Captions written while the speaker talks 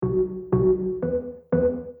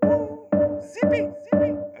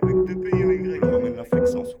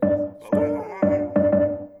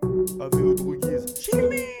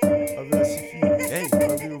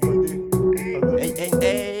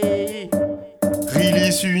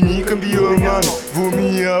fils unique comme bioman,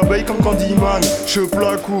 vomi abeille comme Candyman. Chope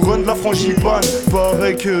la couronne de la frangipane,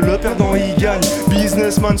 paraît que le perdant y gagne.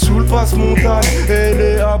 Businessman sous le passe-montagne, elle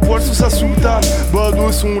est à poil sous sa soutane.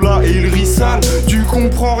 Bados sont là et ils rissanent, tu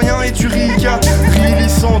comprends rien et tu ricanes. Rilly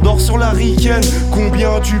s'endort sur la ricaine,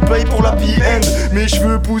 combien tu payes pour la end? Mes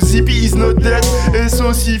cheveux poussent, Zippy is not dead, et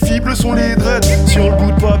saucifibles sont les dreads. Sur le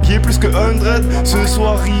bout de papier plus que 100, ce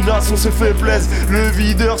soir Rilas on se fait plaisir. Le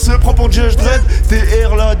videur se prend pour Judge Dredd,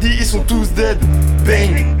 TR l'a dit, ils sont tous dead.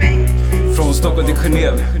 Bang! Från Stockholm till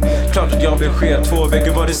Genève, klart att jag blev sket. 2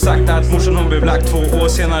 veckor var det sagt att morsan hon blev lagt. 2 år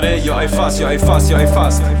senare, jag är fast, jag är fast, jag är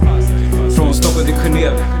fast. Från Stockholm till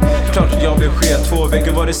Genève, klart att jag blev sket. 2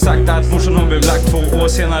 veckor var det sagt att morsan hon blev lagt. 2 år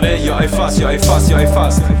senare, jag är fast, jag är fast, jag är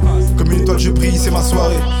fast. Comme une étoile je brille, c'est ma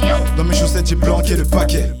soirée. Dans mes chaussettes j'ai planqué le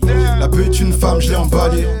paquet. La peu est une femme, je l'ai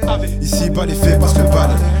emballée. Ici pas l'effet, passe le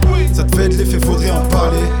balai. Ça te fait de l'effet, faudrait en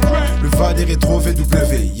parler. Le Valer est trop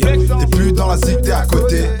VW, yeah. T'es plus dans la zig, t'es à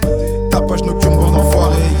côté. Tapage nocturne, bande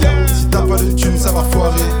enfoiré, yeah. Si t'as pas de thune, ça va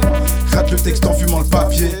foirer. Rate le texte en fumant le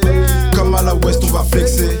papier. Comme à la ouest, on va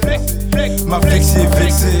flexer. Ma flexi est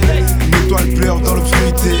vexée. Une étoile pleure dans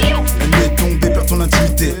l'obscurité. Elle est tombée, perd ton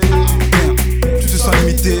intimité. Tu te sens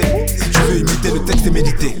limité. Si tu veux imiter, le texte est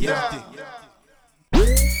médité.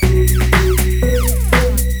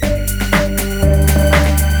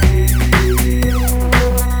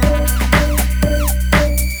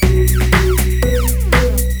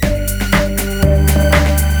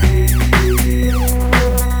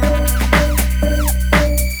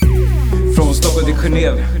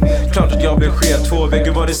 Genève, klart att jag blev sket. 2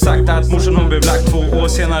 veckor var det sagt att morsan hon blev lagt. 2 år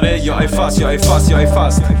senare, jag är fast, jag är fast, jag är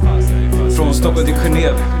fast. Från Stockholm till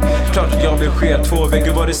Genève, klart att jag blev sket. 2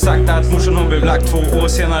 veckor var det sagt att morsan hon blev lagt. 2 år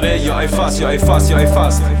senare, jag är fast, jag är fast, jag är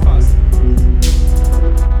fast.